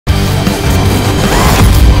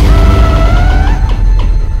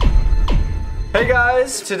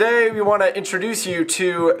guys, today we want to introduce you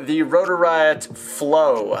to the Rotor Riot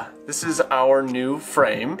Flow. This is our new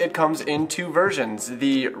frame. It comes in two versions,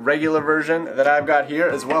 the regular version that I've got here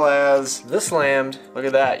as well as the slammed. Look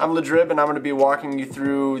at that. I'm Drib and I'm going to be walking you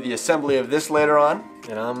through the assembly of this later on.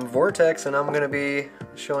 And I'm Vortex and I'm going to be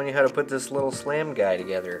showing you how to put this little slam guy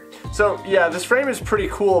together. So yeah, this frame is pretty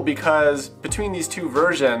cool because between these two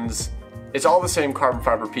versions, it's all the same carbon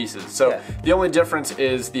fiber pieces. So yeah. The only difference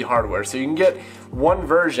is the hardware. So you can get one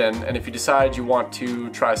version, and if you decide you want to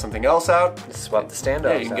try something else out, swap the standoffs.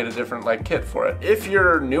 Yeah, you can get a different kit for it. If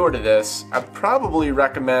you're newer to this, I'd probably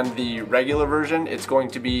recommend the regular version. It's going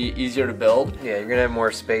to be easier to build. Yeah, you're gonna have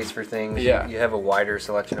more space for things. Yeah. You have a wider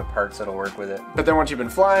selection of parts that'll work with it. But then once you've been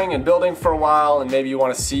flying and building for a while, and maybe you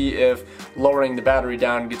want to see if lowering the battery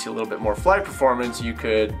down gets you a little bit more flight performance, you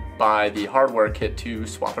could buy the hardware kit to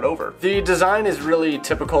swap it over. The design is really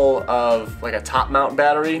typical of like a top mount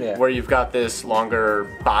battery, yeah, where you've got this longer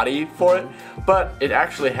body for it, but it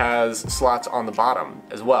actually has slots on the bottom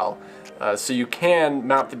as well. So you can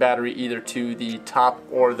mount the battery either to the top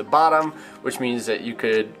or the bottom, which means that you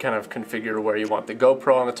could kind of configure where you want the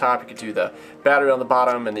GoPro on the top. You could do the battery on the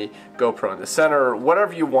bottom and the GoPro in the center,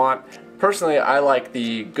 whatever you want. Personally, I like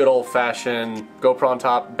the good old-fashioned GoPro on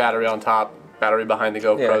top, battery on top, battery behind the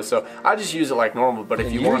GoPro, yeah. So I just use it like normal, but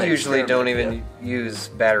if you want to usually don't even use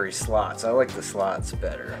battery slots. I like the slots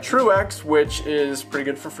better. Truex, which is pretty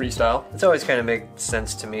good for freestyle. It's always kind of makes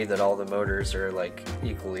sense to me that all the motors are like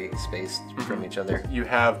equally spaced from each other. You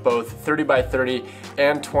have both 30 by 30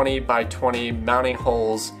 and 20 by 20 mounting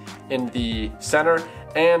holes in the center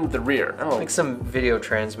and the rear. I think some video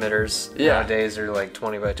transmitters nowadays are like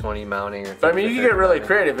 20 by 20 mounting. Or but I mean, you can get really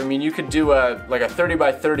creative. I mean, you could do a 30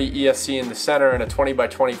 by 30 ESC in the center and a 20 by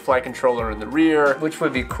 20 flight controller in the rear. Which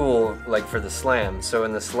would be cool, like for the slam. So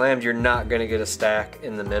in the slammed, you're not going to get a stack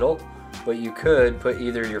in the middle, but you could put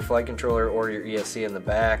either your flight controller or your ESC in the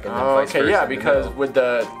back, and then vice versa. Yeah, because with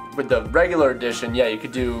the regular edition, yeah, you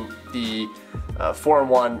could do the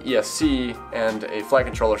 4-in-1 ESC and a flight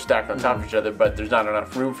controller stacked on top of each other, but there's not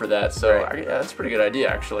enough room for that, so yeah, that's a pretty good idea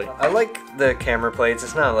actually. I like the camera plates.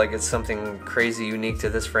 It's not like it's something crazy unique to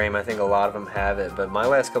this frame. I think a lot of them have it, but my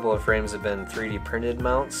last couple of frames have been 3D printed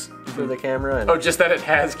mounts for the camera. And just that it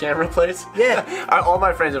has camera plates? Yeah. All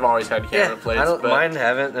my frames have always had camera plates. Mine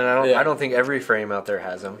haven't, and I don't think every frame out there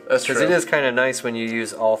has them. That's true. Because it is kind of nice when you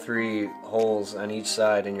use all three holes on each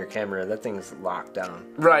side in your camera. That thing's locked down.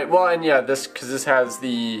 Right, well, and yeah, because this has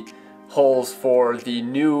the holes for the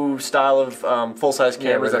new style of full-size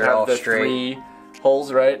cameras that have the straight 3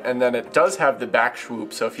 holes, right? And then it does have the back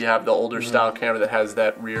swoop, so if you have the older style camera that has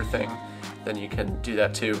that rear thing, then you can do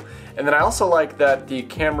that too. And then I also like that the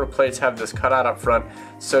camera plates have this cutout up front,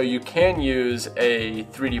 so you can use a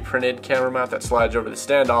 3D printed camera mount that slides over the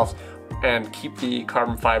standoffs and keep the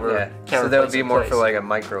carbon fiber camera. So that would be more for like a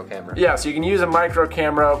micro camera. Yeah, so you can use a micro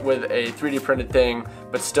camera with a 3D printed thing,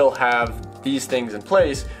 but still have these things in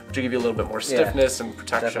place, which will give you a little bit more stiffness and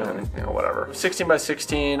protection, and whatever. 16 by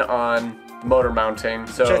 16 on motor mounting,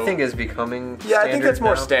 so which I think is becoming standard. Yeah, I think that's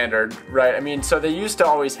more standard, right? I mean, so they used to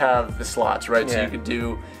always have the slots, right? So you could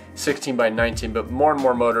do 16 by 19, but more and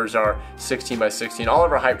more motors are 16 by 16. All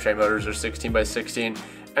of our hype train motors are 16 by 16.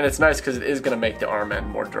 And it's nice because it is going to make the arm end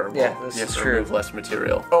more durable. Yeah, this you have is to true. remove less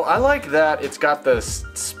material. Oh, I like that it's got the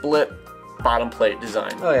split bottom plate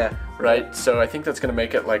design. Oh yeah. Right? So I think that's going to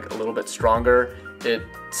make it like a little bit stronger. It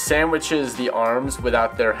sandwiches the arms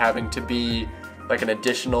without there having to be like an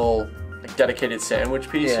additional dedicated sandwich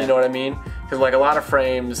piece, you know what I mean? Because like a lot of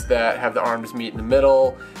frames that have the arms meet in the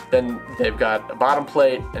middle, then they've got a bottom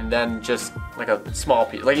plate and then just like a small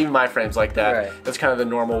piece. Like even my frames like that. Right. That's kind of the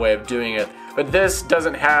normal way of doing it. But this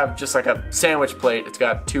doesn't have just like a sandwich plate. It's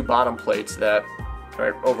got 2 bottom plates that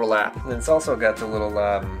kind of overlap. And it's also got the little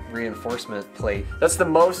reinforcement plate. That's the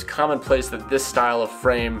most common place that this style of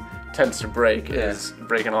frame tends to break, is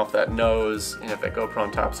breaking off that nose, and you have that GoPro on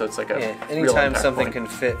top, so it's like a anytime something can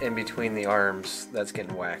fit in between the arms, that's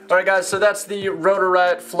getting whacked. Alright guys, so that's the Rotor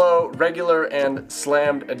Riot Flow regular and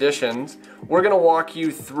slammed editions. We're going to walk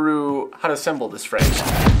you through how to assemble this frame.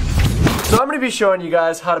 So I'm going to be showing you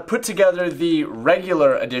guys how to put together the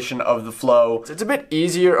regular edition of the Flow. It's a bit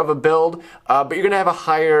easier of a build, but you're going to have a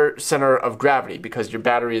higher center of gravity because your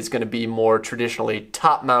battery is going to be more traditionally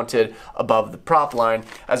top mounted above the prop line,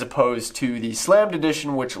 as opposed to the slammed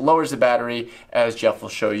edition, which lowers the battery, as Jeff will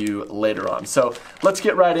show you later on. So let's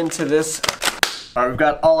get right into this. All right, we've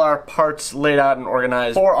got all our parts laid out and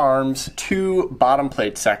organized. 4 arms, 2 bottom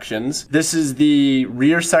plate sections. This is the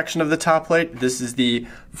rear section of the top plate. This is the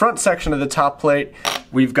front section of the top plate.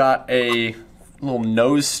 We've got a little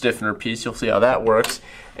nose stiffener piece, you'll see how that works,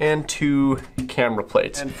 and 2 camera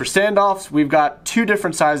plates. And for standoffs, we've got 2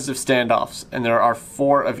 different sizes of standoffs, and there are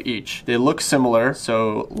 4 of each. They look similar,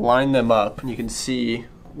 so line them up and you can see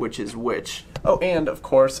which is which. Oh, and of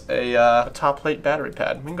course a top plate battery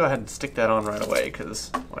pad. We can go ahead and stick that on right away,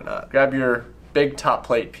 because why not? Grab your big top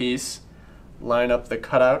plate piece, line up the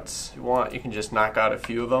cutouts. If you want, you can just knock out a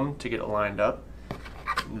few of them to get it lined up,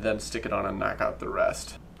 and then stick it on and knock out the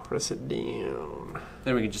rest. Press it down.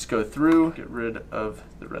 Then we can just go through, get rid of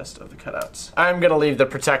the rest of the cutouts. I'm gonna leave the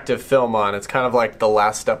protective film on. It's kind of like the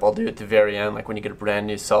last step I'll do at the very end, like when you get a brand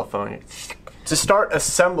new cell phone. To start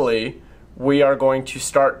assembly, we are going to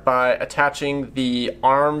start by attaching the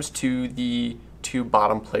arms to the 2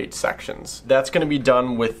 bottom plate sections. That's gonna be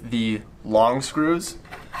done with the long screws.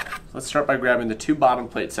 Let's start by grabbing the 2 bottom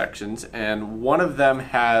plate sections, and one of them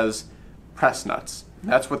has press nuts.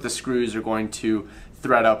 That's what the screws are going to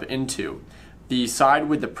thread up into. The side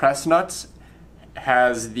with the press nuts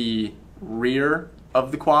has the rear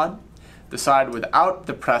of the quad. The side without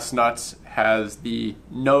the press nuts has the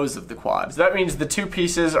nose of the quad. So that means the 2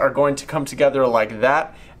 pieces are going to come together like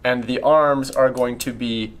that, and the arms are going to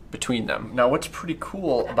be between them. Now what's pretty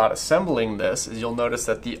cool about assembling this is you'll notice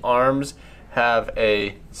that the arms have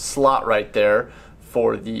a slot right there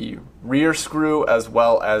for the rear screw as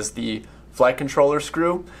well as the flight controller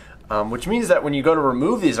screw. Which means that when you go to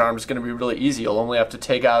remove these arms, it's going to be really easy. You'll only have to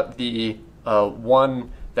take out the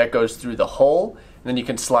one that goes through the hole, and then you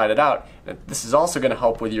can slide it out. And this is also going to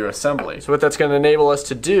help with your assembly. So what that's going to enable us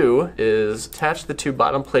to do is attach the 2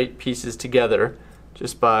 bottom plate pieces together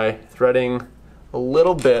just by threading a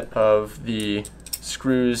little bit of the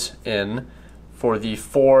screws in for the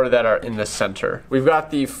 4 that are in the center. We've got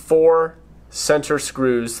the 4 center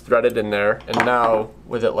screws threaded in there, and now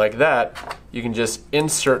with it like that, you can just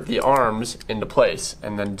insert the arms into place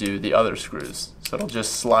and then do the other screws. So it'll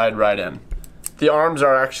just slide right in. The arms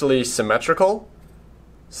are actually symmetrical,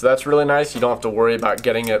 so that's really nice. You don't have to worry about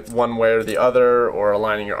getting it one way or the other or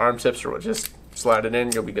aligning your arm tips, or just slide it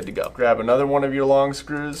in, you'll be good to go. Grab another one of your long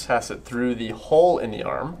screws, pass it through the hole in the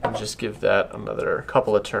arm, and just give that another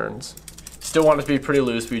couple of turns. Still want it to be pretty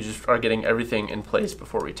loose, we just are getting everything in place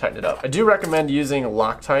before we tighten it up. I do recommend using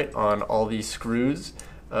Loctite on all these screws.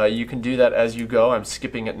 You can do that as you go. I'm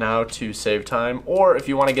skipping it now to save time. Or if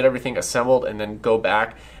you want to get everything assembled and then go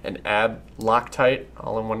back and add Loctite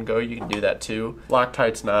all in one go, you can do that too.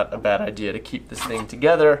 Loctite's not a bad idea to keep this thing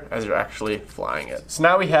together as you're actually flying it. So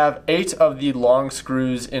now we have 8 of the long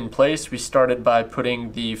screws in place. We started by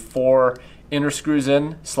putting the 4 inner screws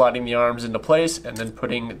in, sliding the arms into place, and then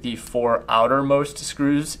putting the 4 outermost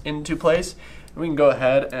screws into place. We can go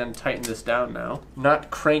ahead and tighten this down now. Not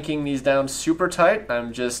cranking these down super tight,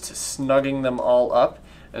 I'm just snugging them all up,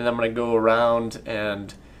 and then I'm gonna go around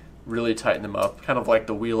and really tighten them up, kind of like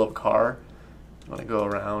the wheel of a car. I'm gonna go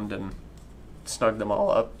around and snug them all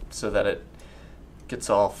up so that it gets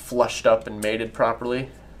all flushed up and mated properly.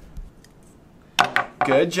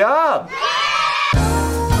 Good job!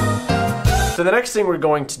 So the next thing we're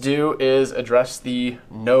going to do is address the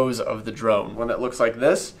nose of the drone. One that looks like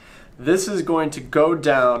this. This is going to go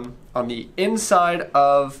down on the inside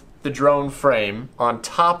of the drone frame on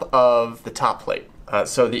top of the top plate.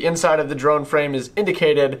 So the inside of the drone frame is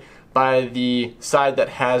indicated by the side that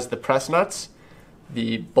has the press nuts.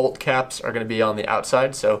 The bolt caps are going to be on the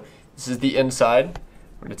outside, so this is the inside.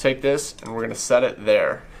 We're going to take this and we're going to set it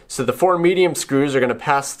there. So the 4 medium screws are going to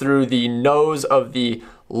pass through the nose of the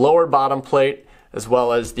lower bottom plate as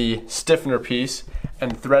well as the stiffener piece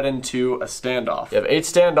and thread into a standoff. You have 8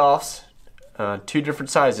 standoffs, 2 different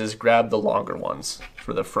sizes. Grab the longer ones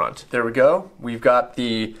for the front. There we go. We've got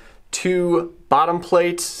the 2 bottom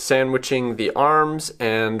plates sandwiching the arms,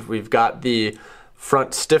 and we've got the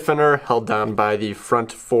front stiffener held down by the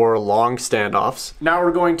front 4 long standoffs. Now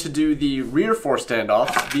we're going to do the rear 4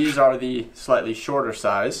 standoffs. These are the slightly shorter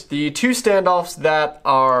size. The 2 standoffs that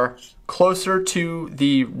are closer to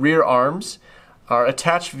the rear arms are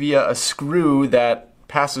attached via a screw that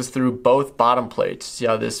passes through both bottom plates. See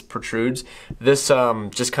how this protrudes? This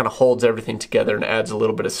just kind of holds everything together and adds a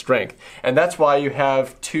little bit of strength. And that's why you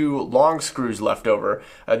have 2 long screws left over.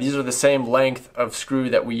 These are the same length of screw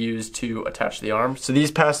that we use to attach the arm. So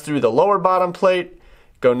these pass through the lower bottom plate,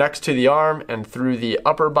 go next to the arm and through the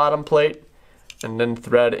upper bottom plate, and then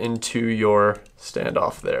thread into your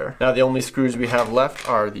standoff there. Now the only screws we have left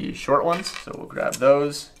are the short ones, so we'll grab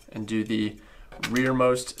those and do the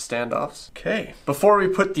rearmost standoffs. Okay, before we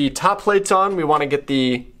put the top plates on, we want to get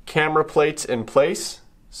the camera plates in place.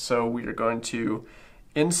 So we are going to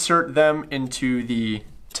insert them into the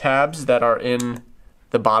tabs that are in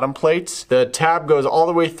the bottom plates. The tab goes all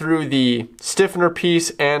the way through the stiffener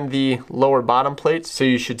piece and the lower bottom plates, so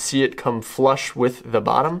you should see it come flush with the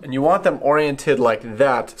bottom. And you want them oriented like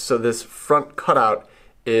that, so this front cutout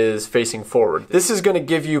is facing forward. This is going to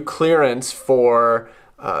give you clearance for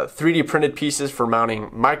 3D printed pieces for mounting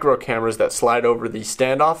micro cameras that slide over the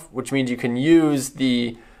standoff, which means you can use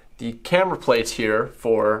the camera plates here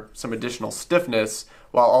for some additional stiffness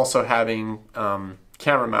while also having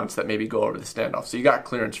camera mounts that maybe go over the standoff. So you got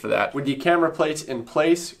clearance for that. With the camera plates in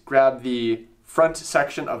place, grab the front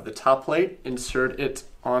section of the top plate, insert it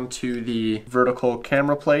onto the vertical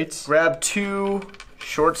camera plates. Grab 2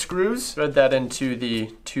 short screws, thread that into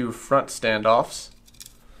the 2 front standoffs.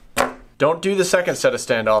 Don't do the second set of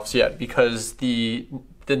standoffs yet, because the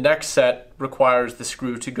next set requires the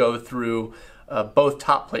screw to go through both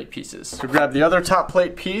top plate pieces. So grab the other top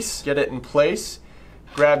plate piece, get it in place,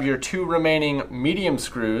 grab your 2 remaining medium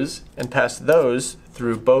screws and pass those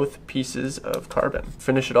through both pieces of carbon.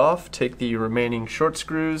 Finish it off, take the remaining short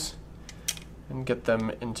screws and get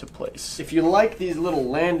them into place. If you like these little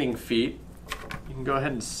landing feet, you can go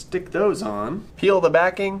ahead and stick those on. Peel the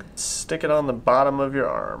backing, stick it on the bottom of your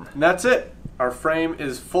arm. And that's it. Our frame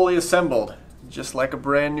is fully assembled, just like a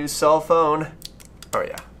brand new cell phone. Oh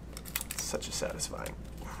yeah, it's such a satisfying.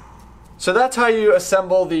 So that's how you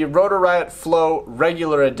assemble the Rotor Riot Flow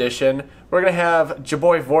Regular Edition. We're gonna have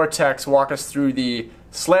Jaboy Vortex walk us through the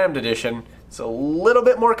Slammed Edition. It's a little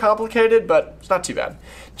bit more complicated, but it's not too bad.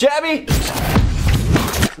 Jabby!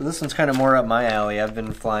 So this one's kind of more up my alley. I've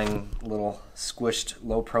been flying little squished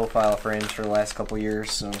low profile frames for the last couple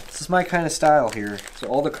years, so this is my kind of style here. So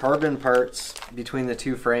all the carbon parts between the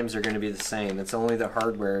 2 frames are going to be the same. It's only the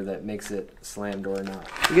hardware that makes it slammed or not.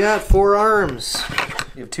 You got 4 arms.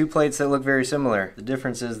 You have 2 plates that look very similar. The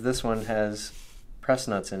difference is this one has press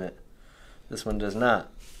nuts in it. This one does not.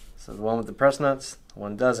 So the one with the press nuts, the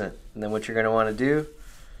one doesn't. And then what you're going to want to do,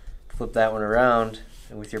 flip that one around,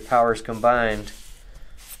 and with your powers combined,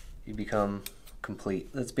 you become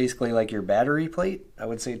complete. That's basically like your battery plate. I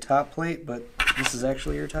would say top plate, but this is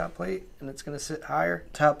actually your top plate and it's going to sit higher.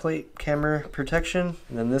 Top plate, camera protection.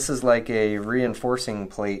 And then this is like a reinforcing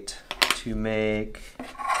plate to make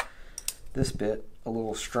this bit a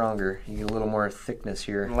little stronger. You get a little more thickness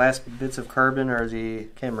here. And last bits of carbon are the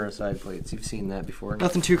camera side plates. You've seen that before.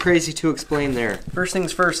 Nothing too crazy to explain there. First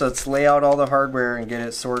things first, let's lay out all the hardware and get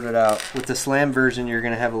it sorted out. With the Slam version, you're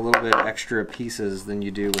going to have a little bit extra pieces than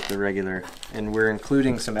you do with the regular. And we're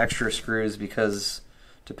including some extra screws because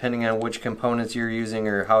depending on which components you're using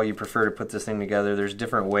or how you prefer to put this thing together, there's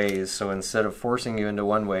different ways. So instead of forcing you into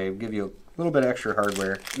one way, we'll give you a little bit extra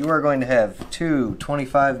hardware. You are going to have 2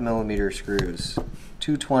 25mm screws,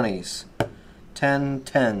 2 20s, 10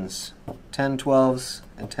 10s, 10 12s,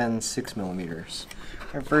 and 10 6mm.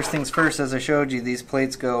 Right, first things first, as I showed you, these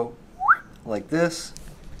plates go like this.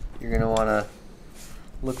 You're going to want to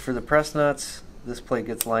look for the press nuts. This plate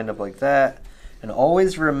gets lined up like that. And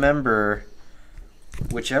always remember,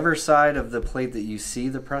 whichever side of the plate that you see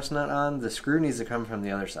the press nut on, the screw needs to come from the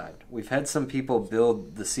other side. We've had some people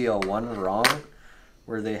build the CL1 wrong,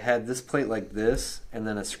 where they had this plate like this and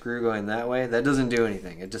then a screw going that way. That doesn't do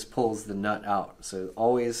anything. It just pulls the nut out. So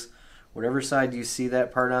always, whatever side you see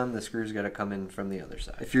that part on, the screw's got to come in from the other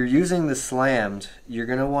side. If you're using the slammed, you're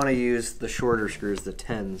going to want to use the shorter screws, the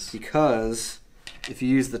 10s, because if you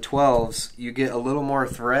use the 12s, you get a little more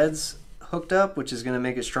threads hooked up, which is going to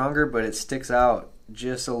make it stronger, but it sticks out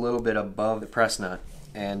just a little bit above the press nut,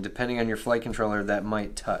 and depending on your flight controller, that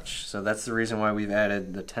might touch. So that's the reason why we've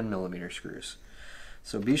added the 10mm screws.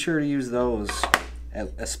 So be sure to use those,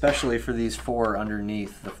 especially for these 4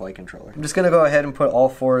 underneath the flight controller. I'm just going to go ahead and put all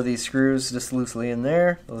 4 of these screws just loosely in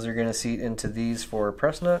there. Those are going to seat into these 4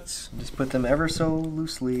 press nuts. Just put them ever so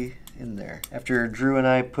loosely in there. After Drew and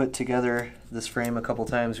I put together this frame a couple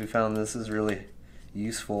times, we found this is really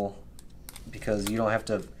useful because you don't have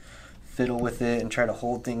to fiddle with it and try to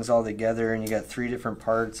hold things all together, and you got 3 different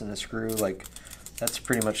parts and a screw. Like, that's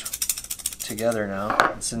pretty much together now.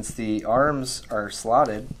 And since the arms are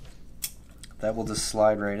slotted, that will just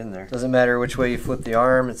slide right in there. Doesn't matter which way you flip the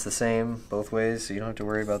arm, it's the same both ways, so you don't have to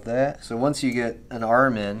worry about that. So once you get an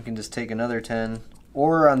arm in, you can just take another 10,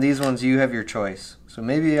 or on these ones you have your choice. So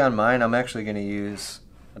maybe on mine I'm actually going to use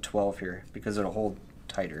a 12 here because it'll hold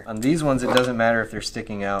tighter. On these ones it doesn't matter if they're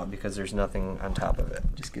sticking out because there's nothing on top of it.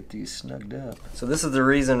 Just get these snugged up. So this is the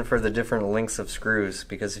reason for the different lengths of screws,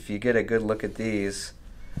 because if you get a good look at these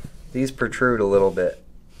protrude a little bit,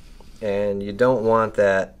 and you don't want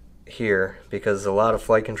that here because a lot of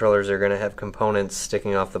flight controllers are going to have components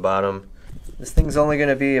sticking off the bottom. This thing's only going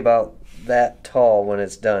to be about that tall when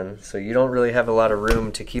it's done, so you don't really have a lot of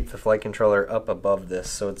room to keep the flight controller up above this,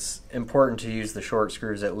 so it's important to use the short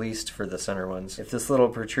screws at least for the center ones. If this little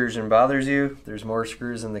protrusion bothers you, there's more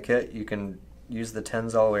screws in the kit. You can use the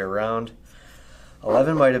 10s all the way around.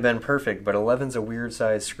 11 might have been perfect, but 11's a weird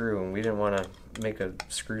size screw, and we didn't want to make a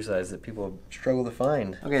screw size that people struggle to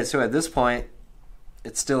find. Okay, so at this point,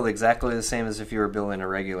 it's still exactly the same as if you were building a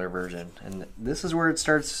regular version, and this is where it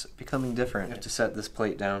starts becoming different. You have to set this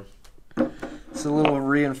plate down. It's a little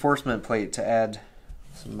reinforcement plate to add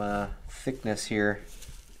some thickness here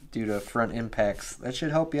due to front impacts. That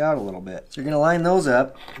should help you out a little bit. So you're going to line those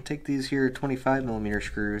up, take these here 25mm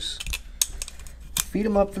screws, feed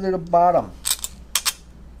them up to the bottom.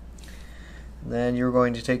 And then you're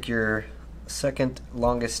going to take your second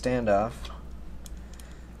longest standoff.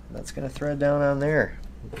 That's going to thread down on there.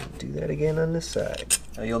 Do that again on this side.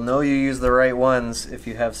 Now you'll know you use the right ones if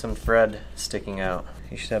you have some thread sticking out.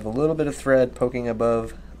 You should have a little bit of thread poking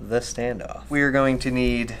above the standoff. We are going to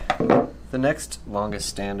need the next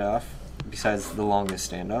longest standoff, besides the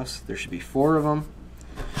longest standoffs. There should be 4 of them.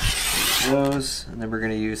 Those, and then we're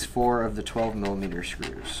going to use 4 of the 12mm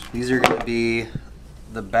screws. These are going to be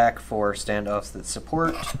the back 4 standoffs that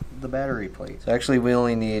support the battery plate. So actually we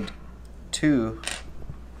only need 2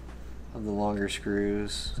 of the longer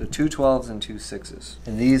screws. So 2 12s and 2 6s.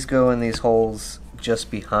 And these go in these holes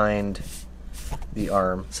just behind the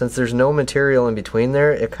arm. Since there's no material in between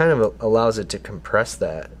there, it kind of allows it to compress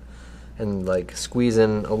that and like squeeze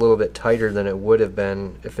in a little bit tighter than it would have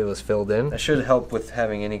been if it was filled in. That should help with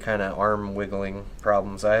having any kind of arm wiggling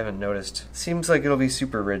problems. I haven't noticed. Seems like it'll be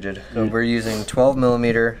super rigid. So we're using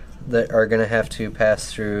 12mm that are going to have to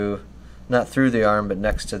pass through, not through the arm, but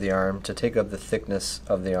next to the arm to take up the thickness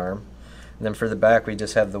of the arm. And then for the back we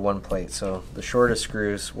just have the 1 plate, so the shortest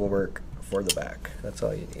screws will work for the back. That's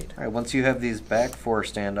all you need. Alright, once you have these back 4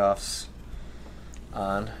 standoffs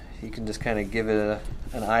on, you can just kind of give it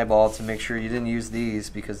an eyeball to make sure you didn't use these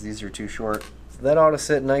because these are too short. So that ought to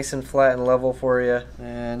sit nice and flat and level for you.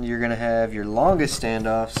 And you're going to have your longest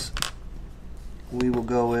standoffs. We will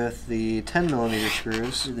go with the 10mm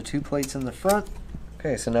screws. The 2 plates in the front.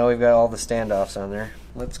 Okay, so now we've got all the standoffs on there.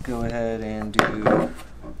 Let's go ahead and do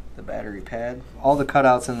the battery pad. All the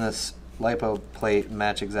cutouts in this lipo plate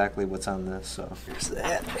match exactly what's on this, so here's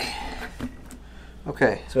that.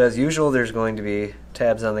 Okay, so as usual there's going to be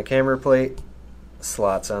tabs on the camera plate,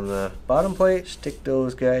 slots on the bottom plate. Stick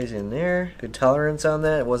those guys in there. Good tolerance on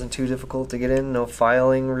that. It wasn't too difficult to get in, no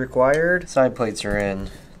filing required. Side plates are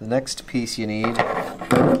in. The next piece you need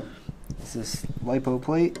is this lipo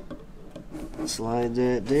plate. Slide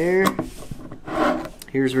that there.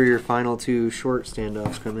 Here's where your final 2 short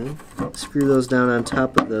standoffs come in. Screw those down on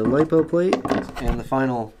top of the lipo plate. And the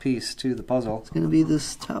final piece to the puzzle is going to be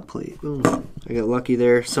this top plate. Boom. I got lucky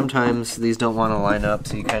there. Sometimes these don't want to line up,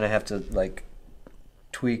 so you kind of have to like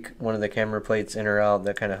tweak one of the camera plates in or out.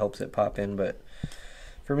 That kind of helps it pop in, but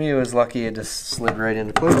for me it was lucky. It just slid right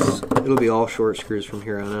into place. It'll be all short screws from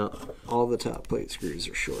here on out. All the top plate screws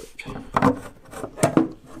are short.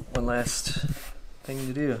 One last thing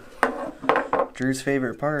to do. Drew's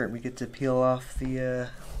favorite part, we get to peel off the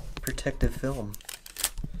protective film.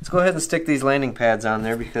 Let's go ahead and stick these landing pads on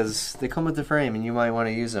there because they come with the frame and you might want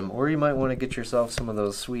to use them. Or you might want to get yourself some of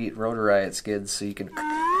those sweet Rotor Riot skids so you can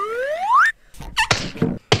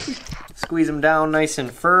squeeze them down nice and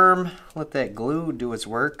firm. Let that glue do its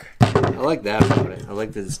work. I like that about it. I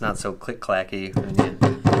like that it's not so click-clacky.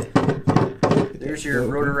 There's your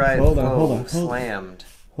Rotor Riot Flow slammed.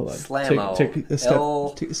 Hold on. Slammo.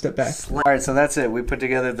 Take a step back. Alright, so that's it. We put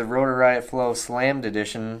together the Rotor Riot Flow Slammed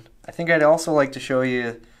Edition. I think I'd also like to show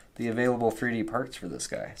you the available 3D parts for this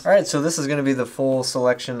guy. Alright, so this is going to be the full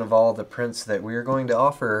selection of all the prints that we are going to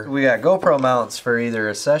offer. We got GoPro mounts for either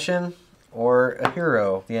a Session or a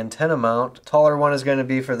Hero. The antenna mount, taller one is going to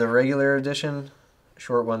be for the regular edition,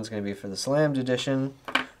 short one's going to be for the Slammed Edition.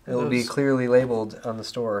 It'll be clearly labeled on the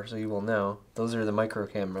store, so you will know. Those are the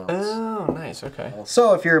microcam mounts. Oh, nice, okay.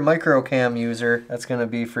 So if you're a microcam user, that's going to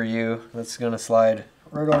be for you. That's going to slide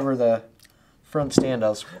right over the front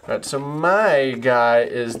standoffs. Alright, so my guy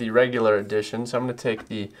is the regular edition, so I'm going to take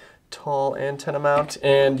the tall antenna mount,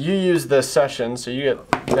 and you use the Session, so you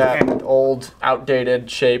get that old, outdated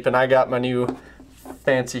shape, and I got my new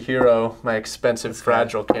fancy Hero, my expensive,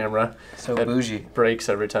 fragile camera. So bougie. Breaks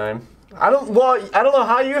every time. I don't know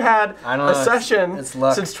how you had a Session it's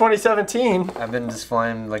luck. Since 2017. I've been just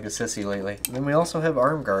flying like a sissy lately. And then we also have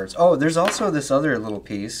arm guards. Oh, there's also this other little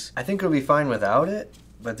piece. I think it'll be fine without it,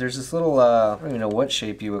 but there's this little, I don't even know what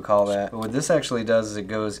shape you would call that. But what this actually does is it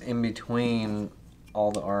goes in between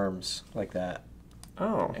all the arms, like that.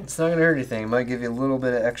 Oh. It's not gonna hurt anything. It might give you a little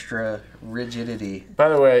bit of extra rigidity. By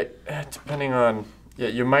the way, depending on, yeah,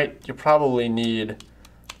 you probably need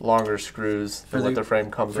longer screws than what the frame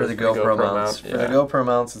comes with. For the GoPro mounts. Yeah. For the GoPro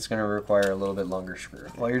mounts, it's going to require a little bit longer screw.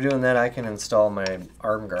 While you're doing that, I can install my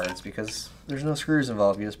arm guards because there's no screws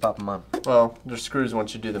involved. You just pop them on. Well, there's screws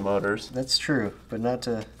once you do the motors. That's true, but not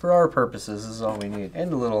to, for our purposes, this is all we need.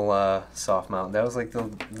 And a little soft mount. That was like the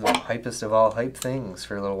hypest of all hype things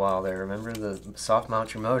for a little while there. Remember, the soft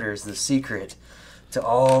mount your motors, the secret to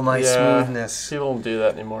all my smoothness. People don't do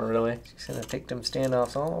that anymore, really. Just gonna take them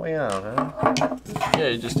standoffs all the way out, huh? Yeah,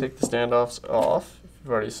 you just take the standoffs off.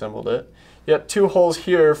 You've already assembled it. You got 2 holes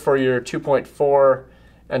here for your 2.4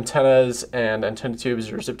 antennas and antenna tubes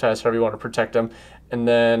or zip ties, however you want to protect them. And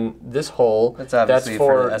then this hole, that's obviously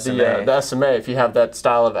for the SMA. The SMA. If you have that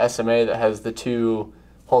style of SMA that has the 2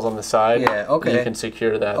 holes on the side, yeah, okay, you can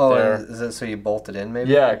secure that there. Oh, is that so you bolt it in,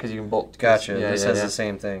 maybe? Yeah, because you can bolt. Gotcha. This has the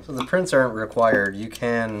same thing. So the prints aren't required. You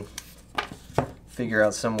can figure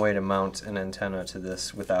out some way to mount an antenna to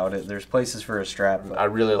this without it. There's places for a strap. I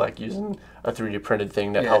really like using a 3D printed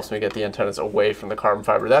thing that helps me get the antennas away from the carbon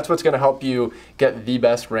fiber. That's what's going to help you get the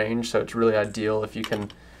best range, so it's really ideal if you can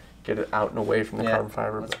get it out and away from the carbon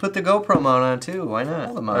fiber. Let's put the GoPro mount on too. Why not?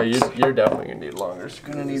 All the mounts. You're definitely going to need longer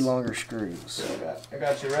screws. Gonna need longer screws. I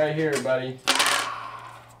got you right here, buddy.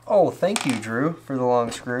 Oh, thank you, Drew, for the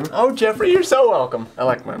long screw. Oh, Jeffrey, you're so welcome. I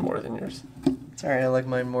like mine more than yours. It's alright, I like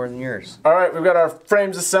mine more than yours. Alright, we've got our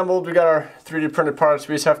frames assembled, we got our 3D printed parts.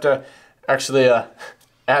 We just have to actually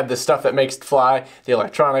add the stuff that makes it fly, the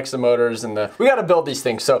electronics, the motors, and we got to build these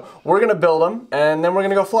things. So we're going to build them, and then we're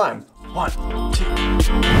going to go fly them. 1, 2.